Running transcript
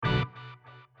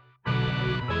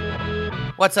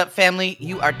What's up, family?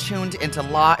 You are tuned into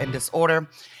Law and Disorder,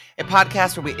 a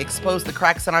podcast where we expose the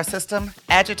cracks in our system,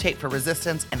 agitate for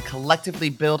resistance, and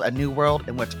collectively build a new world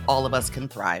in which all of us can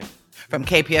thrive. From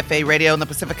KPFA Radio and the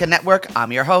Pacifica Network,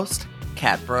 I'm your host,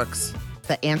 Kat Brooks.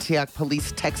 The Antioch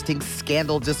police texting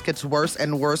scandal just gets worse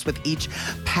and worse with each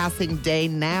passing day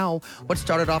now. What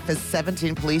started off as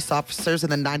 17 police officers in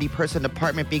the 90-person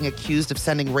department being accused of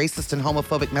sending racist and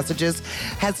homophobic messages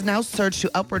has now surged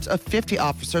to upwards of 50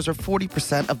 officers, or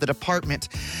 40% of the department,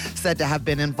 said to have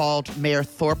been involved. Mayor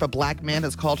Thorpe, a black man,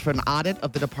 has called for an audit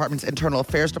of the department's internal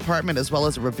affairs department, as well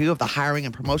as a review of the hiring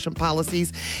and promotion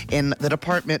policies in the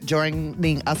department.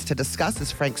 Joining us to discuss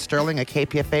is Frank Sterling, a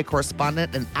KPFA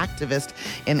correspondent and activist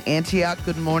in Antioch.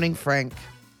 Good morning, Frank.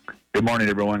 Good morning,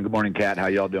 everyone. Good morning, Kat. How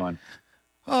y'all doing?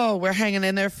 Oh, we're hanging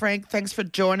in there, Frank. Thanks for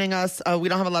joining us. We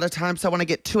don't have a lot of time, so I want to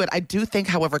get to it. I do think,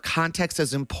 however, context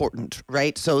is important,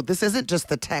 right? So this isn't just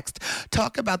the text.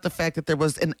 Talk about the fact that there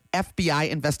was an FBI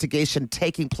investigation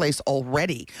taking place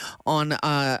already on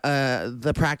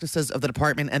the practices of the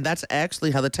department, and that's actually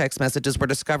how the text messages were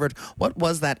discovered. What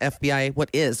was that FBI?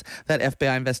 What is that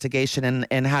FBI investigation,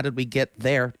 and how did we get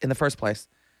there in the first place?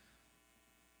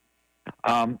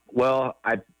 Well,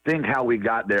 I think how we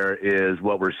got there is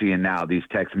what we're seeing now, these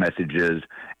text messages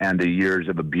and the years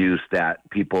of abuse that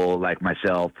people like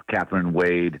myself, Catherine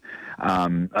Wade,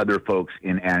 other folks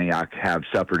in Antioch have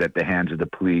suffered at the hands of the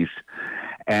police.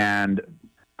 And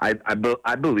I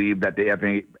believe that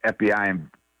the FBI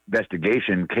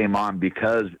investigation came on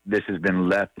because this has been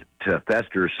left to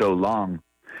fester so long.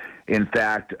 In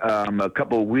fact, a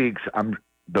couple of weeks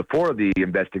before the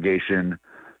investigation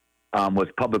was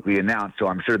publicly announced, so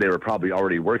I'm sure they were probably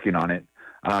already working on it.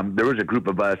 There was a group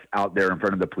of us out there in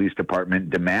front of the police department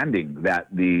demanding that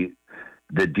the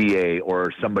DA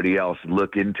or somebody else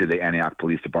look into the Antioch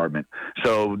Police Department.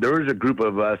 So there was a group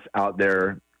of us out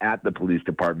there at the police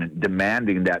department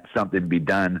demanding that something be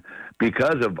done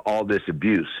because of all this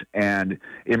abuse. And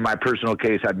in my personal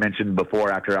case, I've mentioned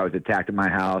before, after I was attacked in my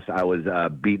house, I was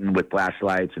beaten with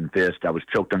flashlights and fists. I was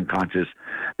choked unconscious.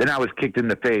 Then I was kicked in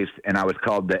the face, and I was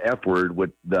called the F word with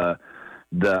the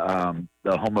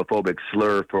homophobic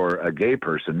slur for a gay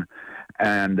person.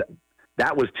 And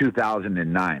that was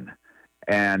 2009.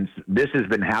 And this has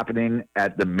been happening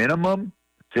at the minimum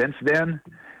since then.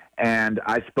 And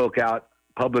I spoke out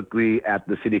publicly at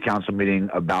the city council meeting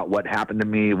about what happened to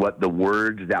me, what the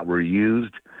words that were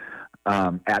used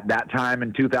at that time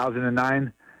in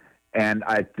 2009. And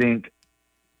I think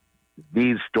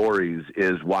these stories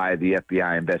is why the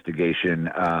FBI investigation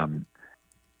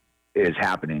is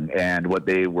happening. And what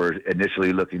they were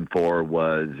initially looking for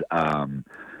was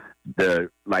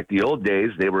like the old days,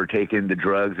 they were taking the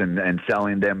drugs and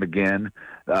selling them again.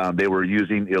 They were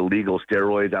using illegal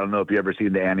steroids. I don't know if you ever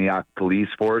seen the Antioch police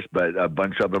force, but a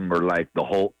bunch of them were like the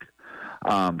Hulk.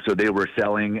 So they were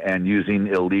selling and using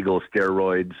illegal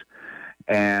steroids.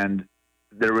 And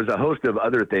there was a host of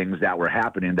other things that were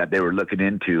happening that they were looking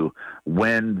into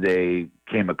when they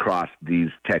came across these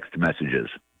text messages.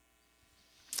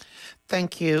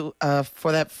 Thank you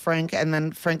for that, Frank. And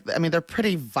then, Frank, I mean, they're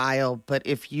pretty vile, but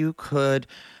if you could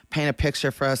paint a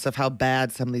picture for us of how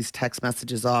bad some of these text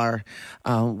messages are,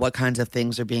 what kinds of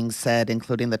things are being said,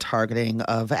 including the targeting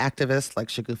of activists like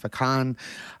Shagufah Khan,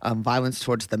 violence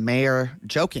towards the mayor,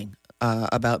 joking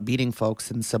about beating folks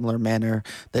in similar manner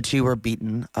that you were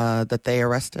beaten, that they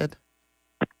arrested?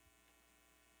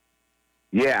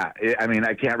 Yeah, I mean,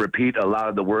 I can't repeat a lot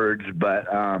of the words, but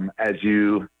as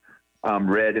you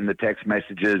read in the text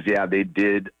messages, yeah, they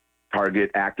did target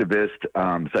activists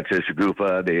such as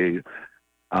Shagufah.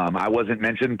 I wasn't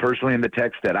mentioned personally in the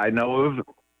text that I know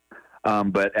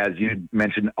of, but as you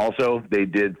mentioned also, they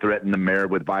did threaten the mayor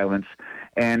with violence.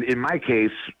 And in my case,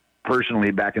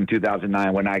 personally, back in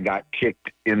 2009, when I got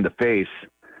kicked in the face,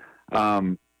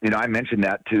 I mentioned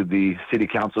that to the city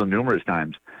council numerous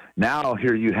times. Now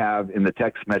here you have in the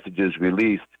text messages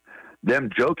released them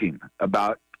joking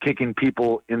about kicking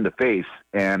people in the face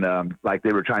and like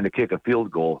they were trying to kick a field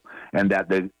goal, and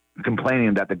that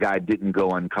complaining that the guy didn't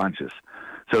go unconscious.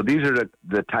 So these are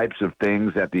the types of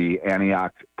things that the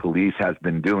Antioch police has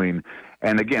been doing.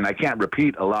 And again, I can't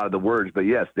repeat a lot of the words, but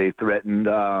yes, they threatened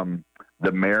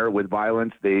the mayor with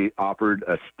violence. They offered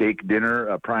a steak dinner,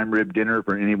 a prime rib dinner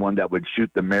for anyone that would shoot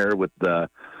the mayor with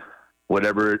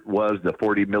whatever it was, the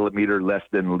 40 millimeter less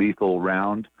than lethal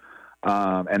round.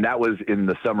 And that was in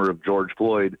the summer of George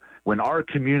Floyd, when our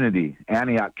community,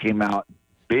 Antioch, came out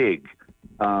big.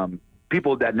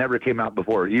 People that never came out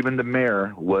before. Even the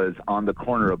mayor was on the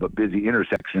corner of a busy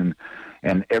intersection,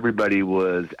 and everybody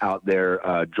was out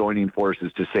there joining forces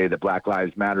to say that Black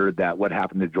Lives Matter, that what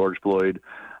happened to George Floyd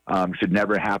should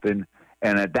never happen.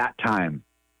 And at that time,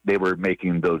 they were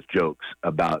making those jokes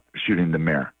about shooting the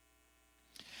mayor.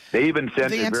 They even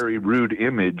sent a very rude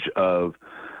image of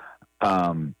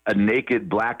a naked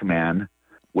black man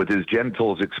with his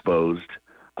genitals exposed,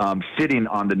 sitting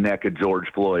on the neck of George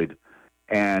Floyd,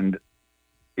 and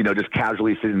just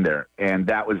casually sitting there. And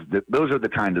those are the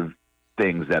kind of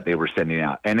things that they were sending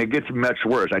out. And it gets much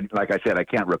worse. Like I said, I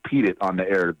can't repeat it on the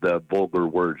air, the vulgar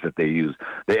words that they use.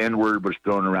 The N-word was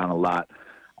thrown around a lot.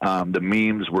 The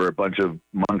memes were a bunch of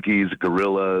monkeys,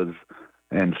 gorillas,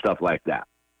 and stuff like that.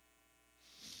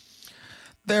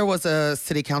 There was a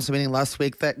city council meeting last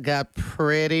week that got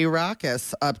pretty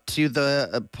raucous, up to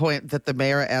the point that the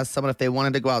mayor asked someone if they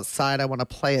wanted to go outside. I want to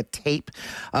play a tape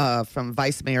from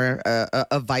Vice Mayor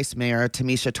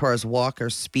Tamisha Torres Walker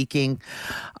speaking,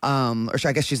 or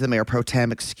I guess she's the mayor pro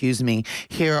tem, excuse me.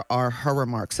 Here are her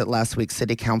remarks at last week's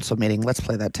city council meeting. Let's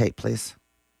play that tape, please.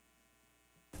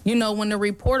 When the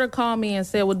reporter called me and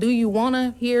said, well, do you want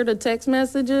to hear the text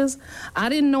messages? I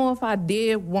didn't know if I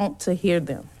did want to hear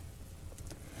them.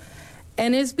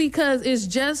 And it's because it's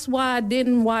just why I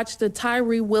didn't watch the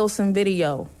Tyree Wilson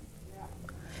video.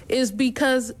 It's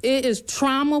because it is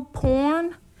trauma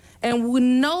porn,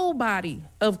 and nobody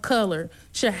of color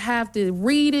should have to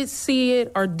read it, see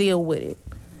it, or deal with it,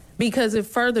 because it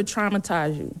further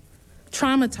traumatizes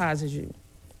you.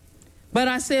 But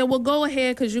I said, well, go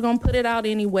ahead, because you're going to put it out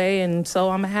anyway, and so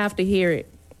I'm going to have to hear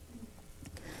it.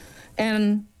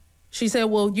 And she said,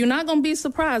 well, you're not going to be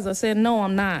surprised. I said, no,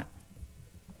 I'm not.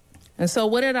 And so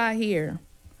what did I hear?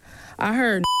 I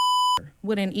heard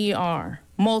with an ER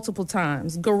multiple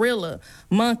times, gorilla,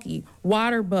 monkey,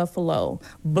 water buffalo,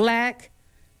 black,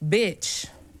 bitch,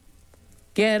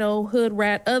 ghetto, hood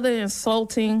rat, other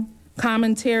insulting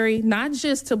commentary, not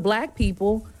just to black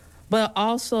people, but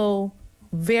also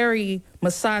very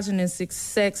misogynistic,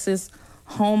 sexist,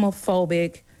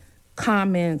 homophobic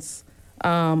comments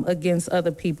against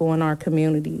other people in our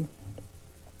community.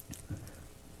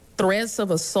 Threats of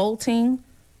assaulting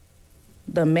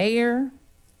the mayor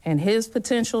and his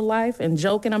potential life, and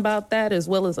joking about that, as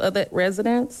well as other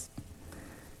residents.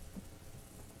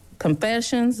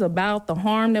 Confessions about the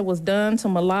harm that was done to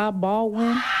Malad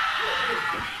Baldwin.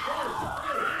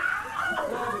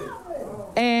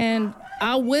 And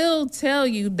I will tell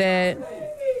you that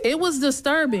it was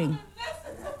disturbing.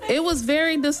 It was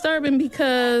very disturbing,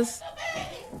 because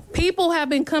people have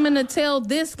been coming to tell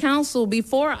this council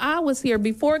before I was here,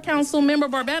 before Council Member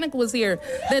Barbanica was here,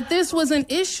 that this was an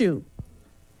issue.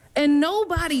 And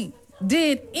nobody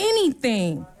did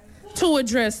anything to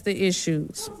address the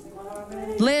issues.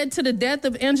 Led to the death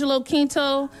of Angelo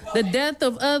Quinto, the death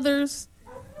of others.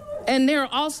 And there are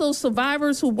also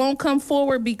survivors who won't come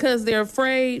forward because they're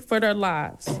afraid for their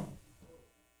lives.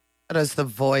 That is the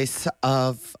voice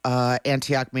of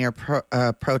Antioch Mayor Pro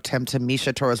Tem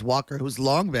Tamisha Torres Walker, who's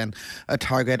long been a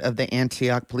target of the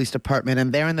Antioch Police Department.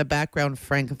 And there in the background,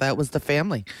 Frank, that was the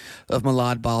family of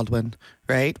Malad Baldwin,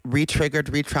 right? Re-triggered,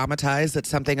 re-traumatized. That's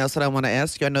something else that I want to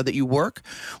ask you. I know that you work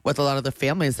with a lot of the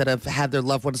families that have had their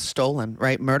loved ones stolen,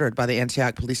 right, murdered by the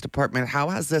Antioch Police Department. How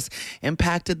has this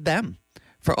impacted them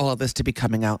for all of this to be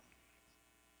coming out?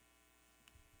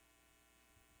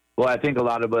 Well, I think a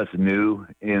lot of us knew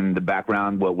in the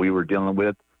background what we were dealing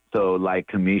with. So like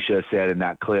Kamisha said in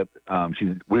that clip,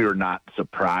 we were not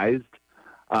surprised.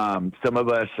 Some of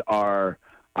us are,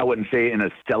 I wouldn't say in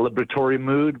a celebratory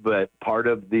mood, but part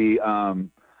of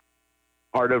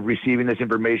receiving this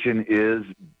information is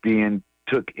being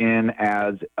took in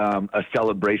as a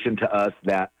celebration to us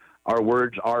that our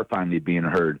words are finally being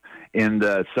heard. In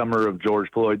the summer of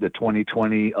George Floyd, the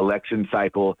 2020 election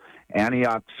cycle,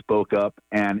 Antioch spoke up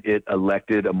and it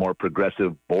elected a more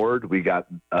progressive board. We got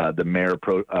the mayor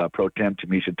pro tem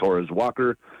Tamisha Torres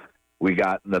Walker. We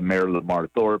got the mayor Lamar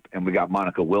Thorpe, and we got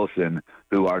Monica Wilson,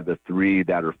 who are the three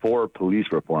that are for police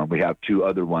reform. We have two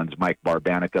other ones, Mike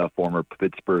Barbanica, former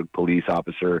Pittsburgh police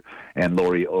officer, and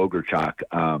Lori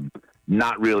Ogerchuk.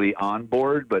 Not really on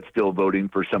board, but still voting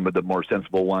for some of the more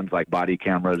sensible ones like body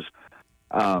cameras.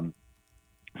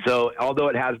 So although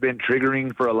it has been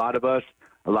triggering for a lot of us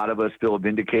feel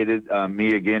vindicated.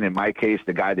 Me, again, in my case,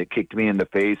 the guy that kicked me in the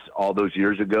face all those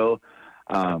years ago,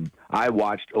 I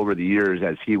watched over the years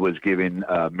as he was given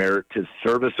Merit to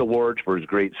Service Awards for his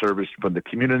great service from the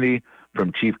community,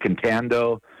 from Chief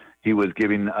Contando. He was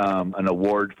given an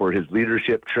award for his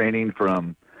leadership training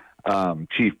from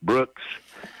Chief Brooks.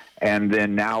 And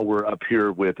then now we're up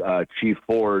here with Chief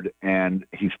Ford, and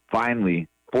he's finally,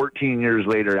 14 years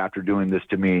later after doing this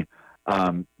to me,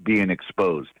 being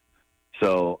exposed.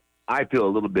 So I feel a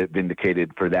little bit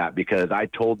vindicated for that, because I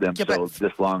told them so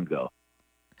this long ago.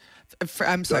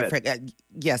 I'm sorry, Frank.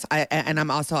 Yes,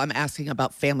 I'm asking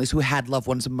about families who had loved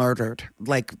ones murdered,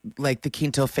 like the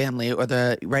Quinto family or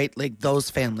like those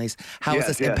families. How is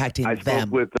this impacting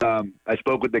them? I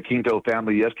spoke with the Quinto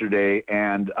family yesterday,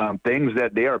 and things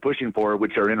that they are pushing for,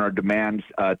 which are in our demands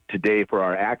today for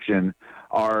our action,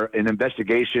 are an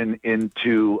investigation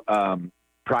into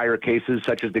prior cases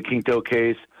such as the Quinto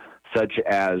case, such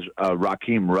as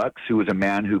Rakeem Rux, who was a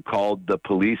man who called the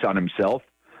police on himself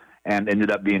and ended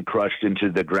up being crushed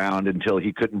into the ground until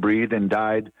he couldn't breathe and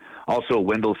died. Also,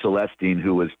 Wendell Celestine,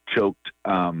 who was choked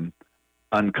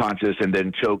unconscious and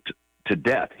then choked to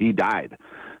death. He died.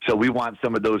 So we want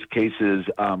some of those cases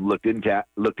looked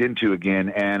into again.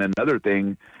 And another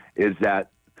thing is that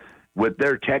with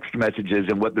their text messages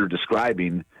and what they're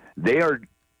describing, they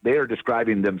are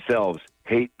describing themselves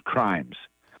hate crimes.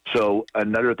 So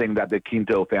another thing that the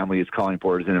Quinto family is calling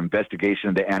for is an investigation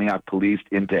of the Antioch police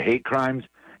into hate crimes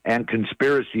and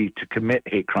conspiracy to commit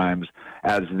hate crimes,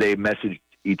 as they messaged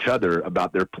each other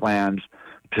about their plans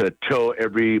to tow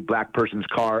every black person's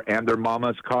car and their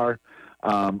mama's car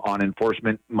on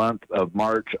Enforcement Month of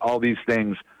March. All these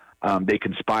things they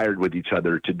conspired with each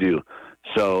other to do.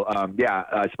 So,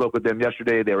 I spoke with them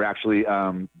yesterday. They were actually,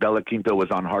 Bella Quinto was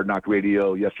on Hard Knock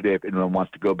Radio yesterday, if anyone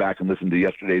wants to go back and listen to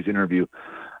yesterday's interview.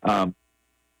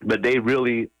 But they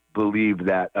really believe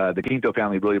that the Quinto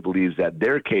family really believes that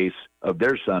their case of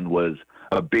their son was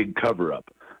a big cover-up.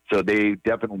 So they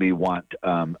definitely want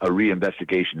a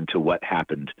reinvestigation into what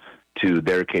happened to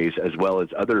their case, as well as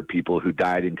other people who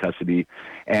died in custody.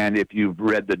 And if you've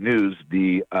read the news,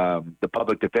 the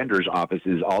public defender's office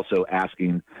is also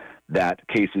asking that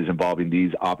cases involving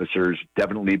these officers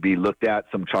definitely be looked at.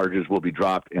 Some charges will be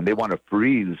dropped, and they want to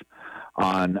freeze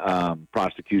on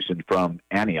prosecution from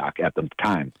Antioch at the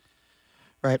time.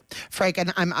 Right. Frank,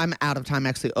 and I'm out of time,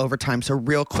 actually over time. So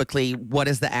real quickly, what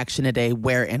is the action today,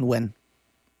 where and when?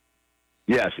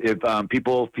 Yes, if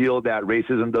people feel that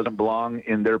racism doesn't belong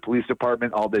in their police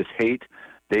department, all this hate,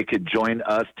 they could join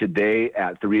us today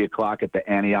at 3 o'clock at the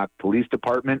Antioch Police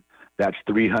Department. That's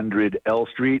 300 L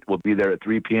Street. We'll be there at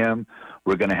 3 p.m.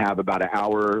 We're going to have about an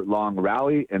hour-long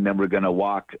rally, and then we're going to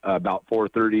walk about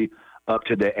 4:30 up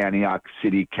to the Antioch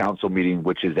City Council meeting,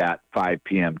 which is at 5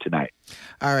 p.m. tonight.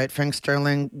 All right, Frank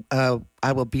Sterling,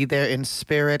 I will be there in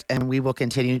spirit, and we will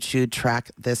continue to track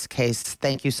this case.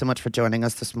 Thank you so much for joining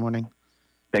us this morning.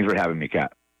 Thanks for having me,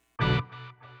 Kat.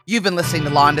 You've been listening to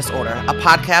Law and Disorder, a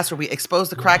podcast where we expose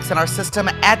the cracks in our system,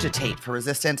 agitate for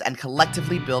resistance, and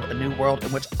collectively build a new world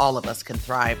in which all of us can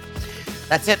thrive.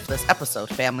 That's it for this episode,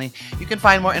 family. You can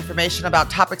find more information about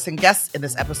topics and guests in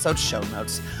this episode's show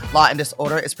notes. Law and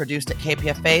Disorder is produced at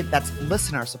KPFA. That's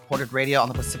listener-supported radio on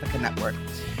the Pacifica Network.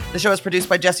 The show is produced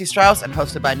by Jesse Strauss and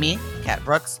hosted by me, Kat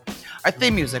Brooks. Our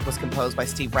theme music was composed by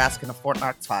Steve Raskin of Fort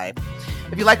Knox 5.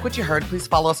 If you like what you heard, please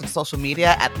follow us on social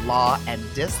media at Law and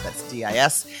Dis, that's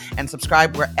D-I-S, and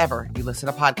subscribe wherever you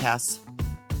listen to podcasts.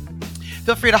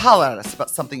 Feel free to holler at us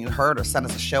about something you heard or send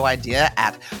us a show idea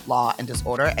at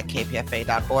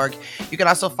lawanddisorder@kpfa.org. You can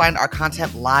also find our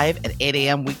content live at 8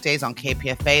 a.m. weekdays on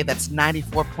KPFA. That's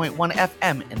 94.1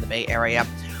 FM in the Bay Area.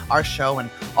 Our show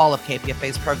and all of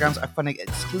KPFA's programs are funded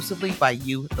exclusively by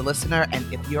you, the listener. And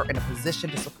if you're in a position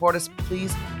to support us,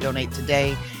 please donate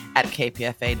today at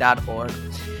kpfa.org.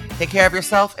 Take care of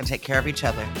yourself and take care of each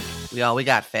other. We all we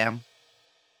got, fam.